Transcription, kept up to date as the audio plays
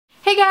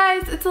Hey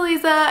guys, it's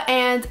Aleeza,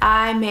 and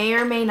I may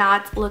or may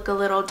not look a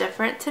little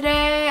different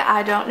today.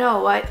 I don't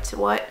know,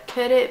 what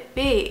could it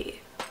be?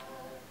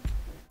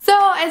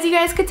 So as you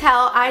guys could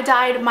tell, I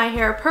dyed my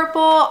hair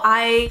purple.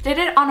 I did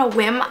it on a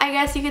whim, I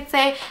guess you could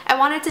say. I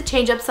wanted to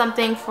change up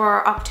something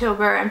for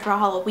October and for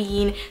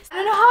Halloween. I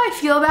don't know how I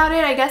feel about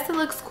it. I guess it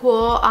looks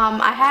cool.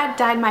 I had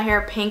dyed my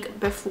hair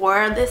pink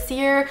before this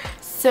year,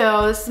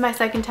 so this is my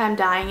second time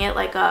dyeing it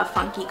like a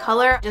funky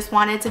color. I just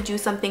wanted to do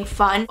something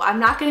fun. I'm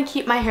not going to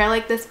keep my hair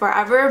like this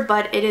forever,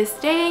 but it is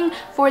staying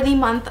for the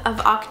month of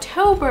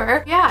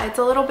October. Yeah, it's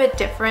a little bit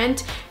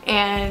different,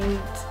 and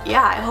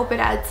yeah, I hope it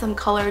adds some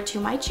color to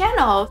my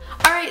channel.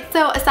 Alright,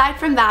 so aside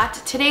from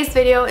that, today's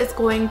video is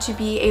going to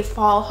be a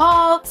fall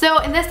haul. So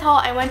in this haul,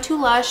 I went to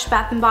Lush,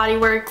 Bath & Body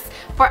Works,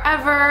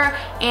 Forever,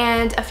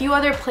 and a few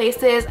other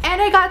places,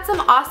 and I got some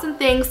awesome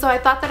things, so I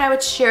thought that I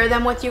would share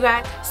them with you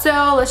guys.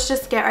 So let's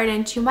just get right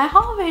into my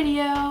haul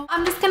video.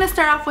 I'm just gonna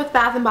start off with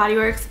Bath & Body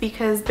Works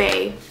because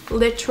bae,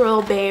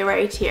 literal bae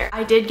right here.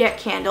 I did get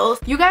candles.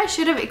 You guys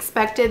should have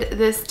expected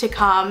this to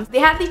come. They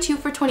have the 2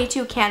 for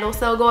 $22 candle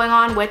sale going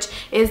on, which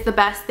is the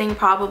best thing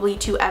probably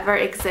to ever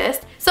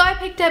exist. So I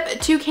picked up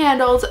 2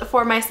 candles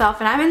for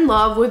myself, and I'm in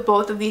love with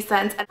both of these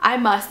scents, and I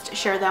must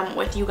share them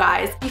with you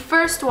guys. The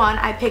first one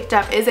I picked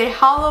up is a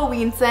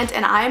Halloween scent,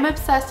 and I am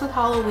obsessed with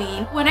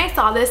Halloween. When I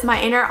saw this,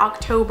 my inner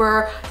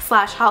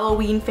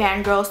October/Halloween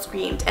fangirl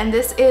screamed, and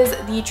this is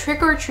the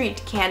Trick or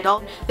Treat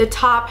candle. The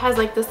top has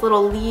like this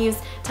little leaves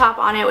top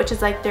on it, which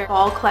is like their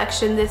fall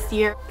collection this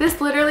year. This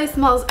literally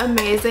smells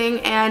amazing,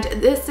 and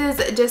this is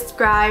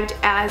described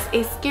as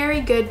a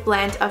scary good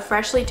blend of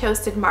freshly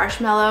toasted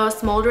marshmallow,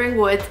 smoldering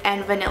woods,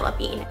 and vanilla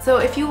bean. So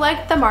if you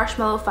like the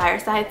marshmallow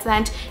fireside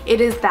scent,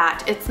 it is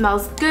that. It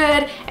smells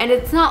good, and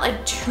it's not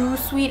like too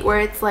sweet where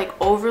it's like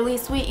overly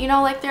sweet, you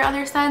know, like their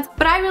other scents.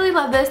 But I really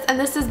love this, and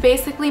this is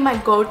basically my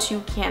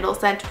go-to candle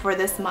scent for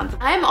this month.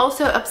 I am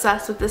also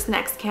obsessed with this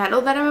next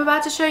candle that I'm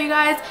about to show you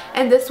guys,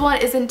 and this one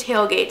is in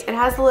Tailgate. It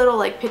has a little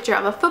like picture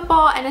of a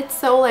football, and it's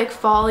so like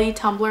fall-y,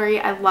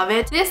 tumblery. I love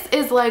it. This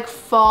is like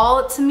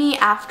fall to me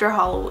after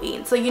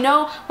Halloween. So you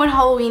know when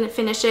Halloween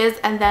finishes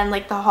and then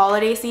like the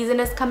holiday season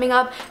is coming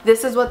up,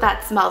 this is what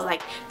that smells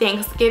like.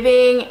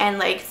 Thanksgiving and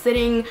like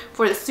sitting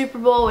for the Super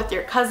Bowl with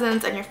your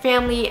cousins and your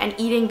family and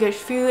eating good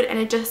food, and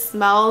it just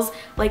smells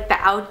like the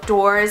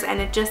outdoors, and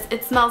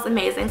it smells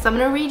amazing. So I'm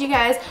gonna read you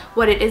guys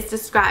what it is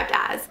described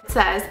as. It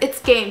says, "It's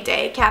game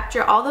day.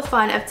 Capture all the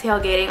fun of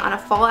tailgating on a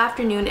fall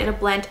afternoon in a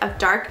blend of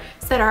dark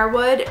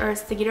cedarwood," or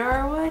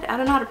cedarwood? I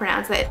don't know how to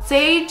pronounce it.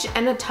 "Sage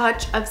and a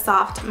touch of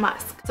soft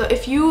musk." So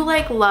if you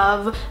like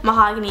love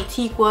mahogany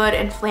teak wood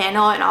and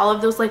flannel and all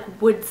of those like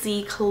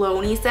woodsy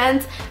cologne-y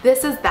scents,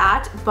 this is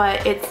that,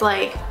 but it's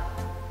like,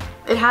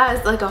 it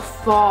has like a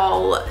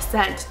fall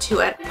scent to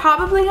it. I'm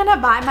probably gonna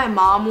buy my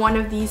mom one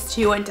of these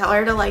two and tell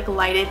her to like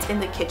light it in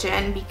the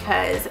kitchen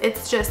because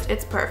it's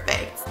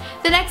perfect.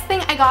 The next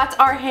thing I got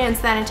are hand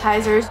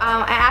sanitizers.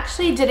 I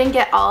actually didn't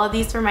get all of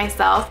these for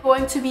myself. I'm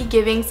going to be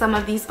giving some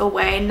of these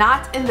away,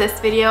 not in this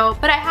video,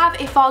 but I have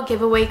a fall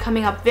giveaway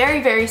coming up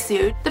very, very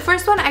soon. The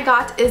first one I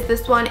got is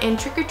this one in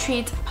Trick or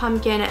Treat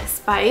Pumpkin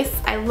Spice.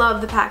 I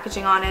love the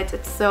packaging on it.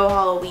 It's so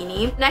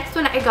Halloween-y. The next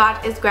one I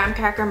got is Graham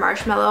Cracker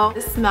Marshmallow.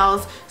 This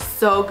smells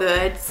so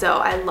good, so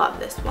I love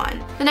this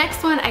one. The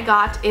next one I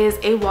got is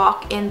a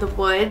Walk in the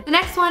Wood. The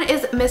next one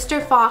is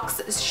Mr.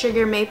 Fox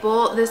Sugar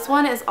Maple. This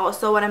one is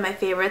also one of my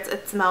favorites.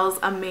 It smells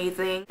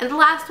amazing. And the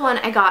last one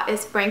I got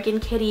is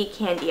Franken Kitty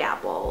Candy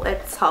Apple.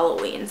 It's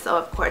Halloween, so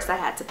of course I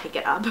had to pick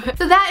it up.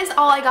 So that is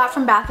all I got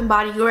from Bath &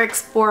 Body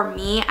Works for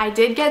me. I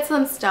did get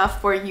some stuff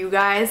for you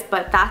guys,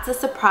 but that's a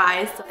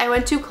surprise. I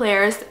went to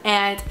Claire's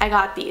and I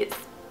got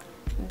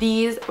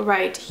these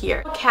right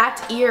here.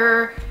 Cat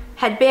ear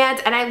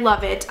headband, and I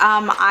love it.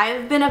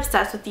 I've been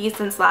obsessed with these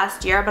since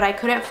last year, but I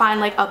couldn't find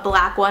like a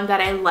black one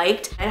that I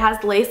liked. It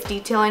has lace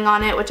detailing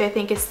on it, which I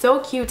think is so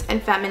cute and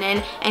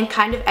feminine and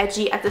kind of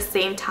edgy at the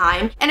same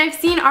time. And I've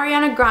seen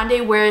Ariana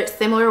Grande wear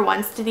similar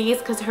ones to these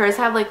because hers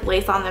have like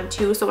lace on them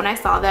too, so when I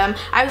saw them,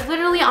 I was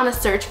literally on a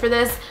search for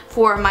this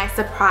for my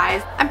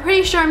surprise. I'm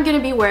pretty sure I'm gonna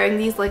be wearing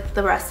these like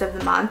the rest of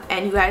the month,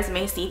 and you guys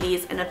may see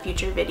these in a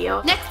future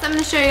video. Next, I'm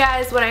gonna show you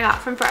guys what I got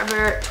from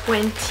Forever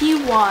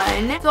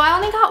 21. So I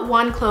only got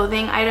one clothing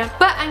item,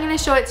 but I'm gonna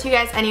show it to you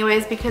guys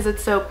anyways because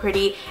it's so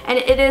pretty, and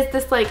it is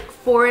this like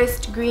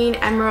forest green,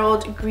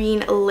 emerald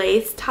green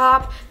lace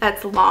top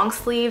that's long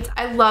sleeved.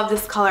 I love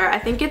this color. I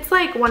think it's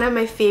like one of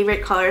my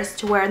favorite colors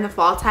to wear in the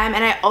fall time,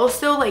 and I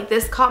also like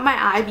this caught my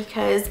eye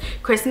because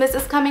Christmas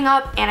is coming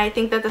up, and I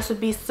think that this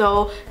would be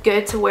so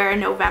good to wear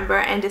in November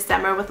and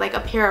December with like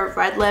a pair of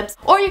red lips,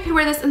 or you could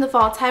wear this in the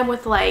fall time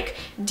with like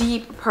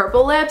deep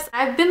purple lips.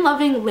 I've been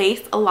loving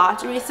lace a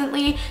lot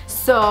recently,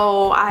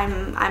 so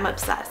I'm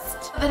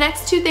obsessed. The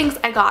next two things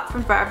I got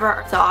from Forever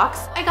are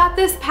socks. I got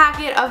this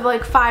packet of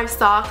like 5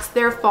 socks.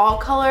 They're fall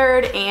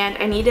colored and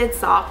I needed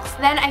socks.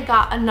 Then I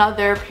got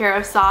another pair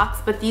of socks,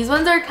 but these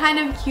ones are kind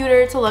of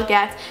cuter to look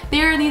at.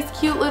 They are these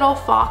cute little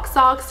fox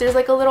socks. There's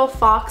like a little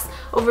fox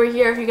over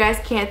here if you guys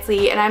can't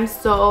see, and I'm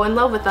so in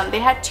love with them. They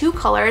had 2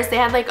 colors. They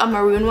had like a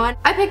maroon one.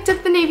 I picked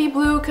up the navy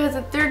blue because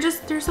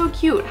they're so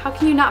cute. How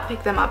can you not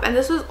pick them up? And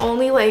this was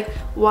only like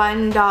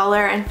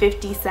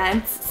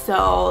 $1.50,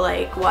 so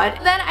like what?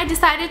 Then I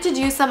decided to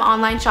do some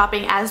online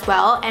shopping as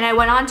well, and I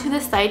went on to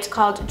this site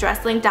called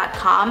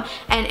DRESSLINK.com,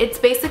 and it's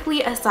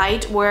basically a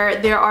site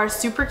where there are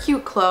super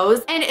cute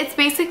clothes, and it's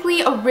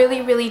basically a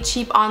really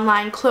cheap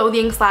online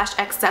clothing /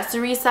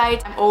 accessory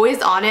site. I'm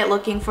always on it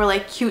looking for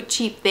like cute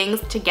cheap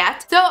things to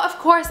get. So of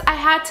course I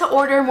had to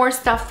order more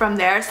stuff from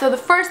there. So the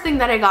first thing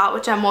that I got,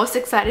 which I'm most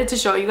excited to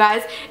show you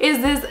guys, is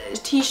this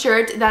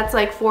t-shirt that's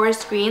like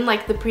forest green,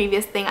 like the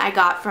previous thing I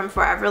got from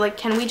Forever. Like,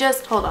 can we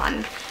just hold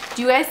on?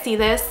 Do you guys see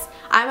this?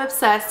 I'm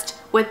obsessed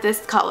with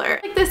this color.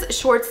 Like this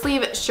short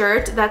sleeve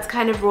shirt that's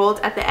kind of rolled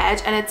at the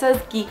edge, and it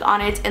says geek on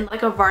it in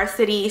like a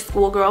varsity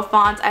schoolgirl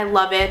font. I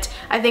love it.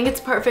 I think it's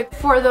perfect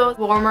for those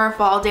warmer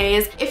fall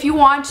days. If you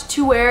want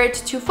to wear it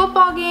to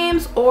football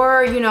games,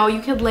 or you know,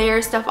 you could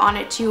layer stuff on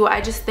it too. I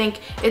just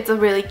think it's a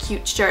really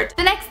cute shirt.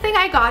 The next thing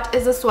I got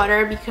is a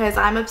sweater because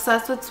I'm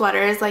obsessed with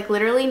sweaters. Like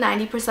literally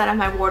 90% of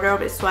my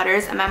wardrobe is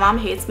sweaters, and my mom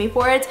hates me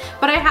for it,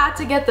 but I had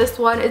to get this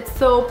one. It's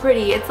so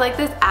pretty. It's like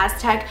this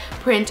Aztec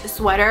print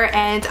sweater,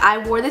 and I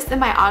wore this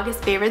in my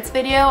August favorites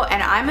video,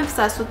 and I'm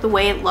obsessed with the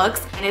way it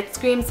looks, and it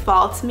screams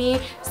fall to me.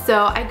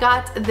 So I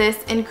got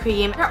this in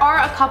cream. There are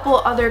a couple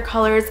other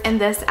colors in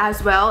this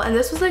as well, and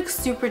this was like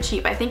super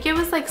cheap. I think it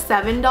was like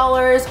 $7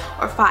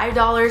 or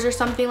 $5 or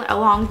something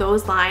along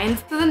those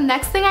lines. So the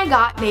next thing I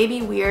got may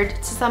be weird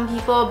to some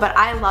people, but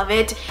I love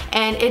it,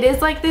 and it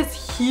is like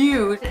this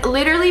huge,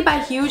 literally by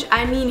huge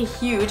I mean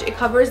huge, it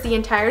covers the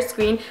entire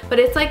screen, but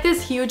it's like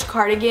this huge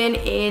cardigan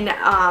in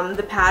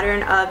the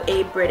pattern of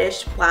a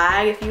British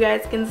flag, if you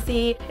guys can see.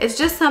 It's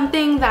just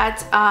something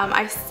that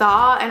I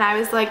saw, and I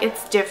was like,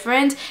 it's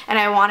different, and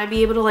I want to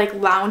be able to like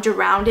lounge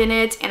around in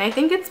it, and I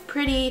think it's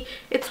pretty.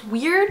 It's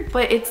weird,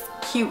 but it's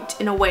cute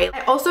in a way.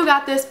 I also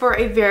got this for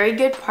a very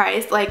good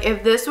price. Like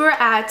if this were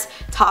at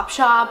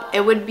Topshop,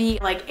 it would be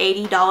like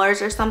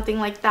 $80 or something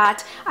like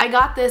that. I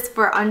got this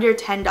for under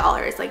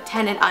 $10, like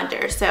 10 and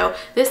under. So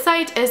this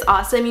site is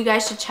awesome. You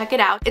guys should check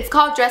it out. It's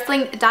called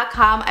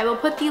DRESSLINK.com. I will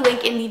put the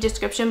link in the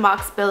description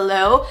box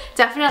below.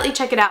 Definitely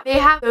check it out. They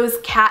have those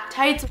cat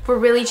tights for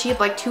really cheap,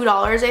 like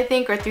 $2 I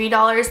think, or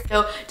 $3.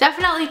 So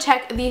definitely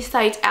check the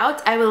site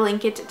out. I will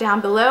link it down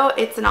below.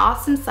 It's an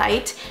awesome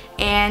site,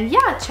 and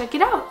yeah, check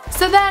it out.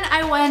 So then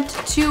I went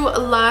to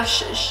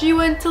Lush. She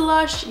went to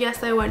Lush.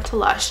 Yes, I went to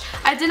Lush.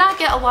 I did not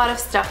get a lot of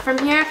stuff from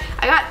here.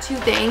 I got 2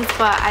 things,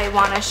 but I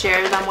want to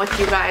share them with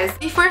you guys.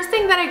 The first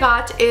thing that I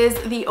got is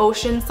the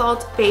Ocean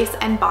Salt Face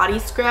and Body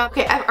Scrub.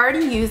 Okay, I've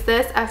already used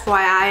this,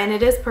 FYI, and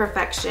it is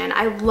perfection.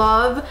 I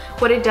love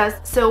what it does.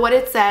 So what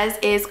it says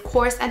is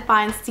coarse and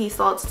fine sea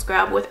salt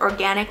scrub with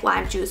organic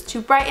lime juice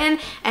to brighten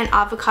and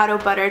avocado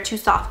butter to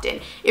soften.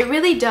 It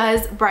really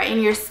does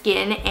brighten your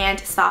skin and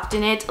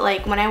soften it.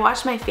 Like when I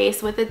wash my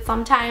face with it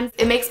sometimes,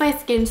 it makes my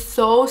skin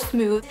so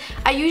smooth.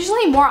 I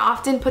usually more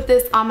often put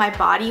this on my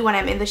body when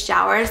I'm in the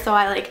shower, so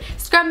I like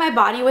scrub my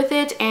body with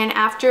it, and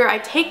after I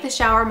take the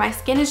shower, my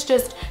skin is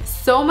just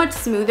so much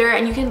smoother,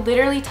 and you can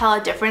literally tell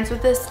a difference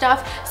with this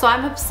stuff. So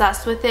I'm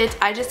obsessed with it.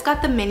 I just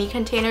got the mini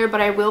container,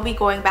 but I will be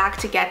going back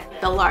to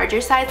get the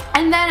larger size.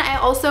 And then I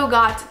also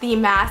got the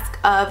mask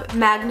of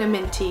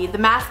magnanimity. The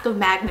mask of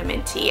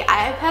magnanimity.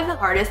 I've had the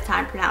hardest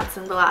time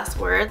pronouncing the last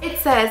word. It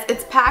says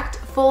it's packed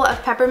full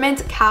of peppermint,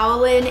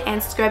 kaolin,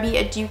 and scrubby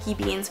aduki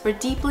beans for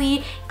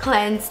deeply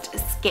cleansed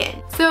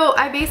skin. So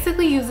I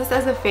basically use this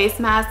as a face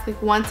mask like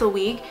once a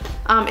week.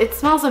 It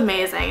smells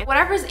amazing.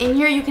 Whatever's in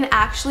here, you can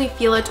actually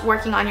feel it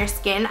working on your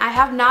skin. I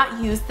have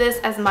not used this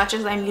as much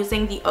as I'm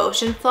using the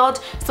Ocean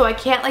Salt, so I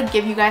can't like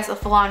give you guys a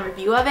full-on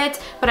review of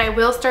it, but I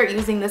will start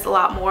using this a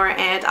lot more,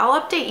 and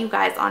I'll update you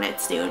guys on it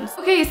soon.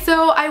 Okay,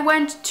 so I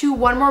went to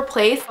one more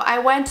place. I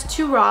went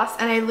to Ross,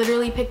 and I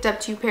literally picked up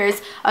 2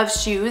 pairs of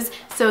shoes.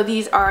 So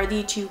these are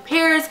the 2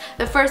 pairs.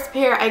 The first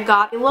pair I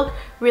got, they look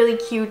really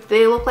cute.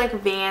 They look like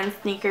Vans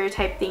sneaker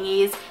type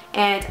thingies,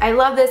 and I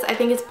love this. I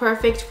think it's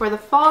perfect for the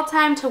fall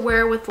time to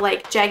wear with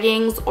like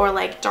jeggings or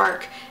like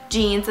dark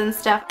jeans and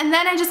stuff. And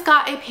then I just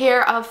got a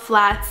pair of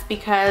flats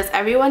because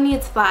everyone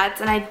needs flats,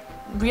 and I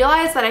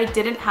realized that I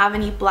didn't have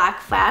any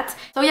black flats.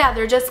 So yeah,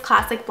 they're just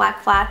classic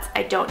black flats.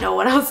 I don't know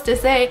what else to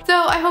say. So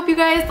I hope you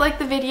guys like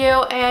the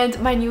video and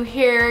my new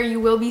hair. You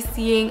will be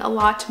seeing a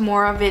lot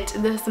more of it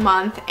this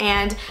month,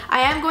 and I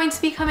am going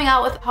to be coming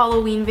out with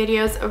Halloween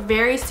videos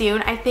very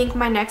soon. I think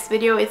my next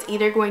video is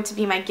either going to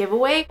be my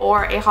giveaway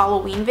or a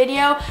Halloween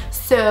video,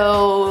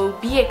 so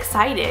be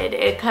excited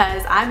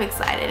because I'm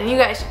excited and you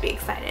guys should be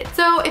excited.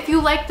 So if you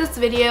like this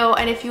video,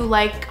 and if you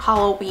like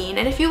Halloween,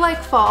 and if you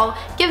like fall,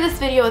 give this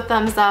video a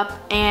thumbs up,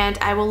 and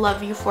I will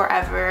love you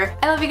forever.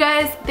 I love you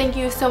guys. Thank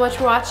you so much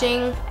for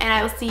watching, and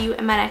I will see you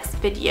in my next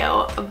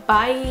video.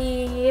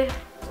 Bye!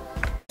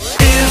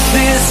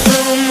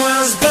 room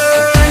was burning.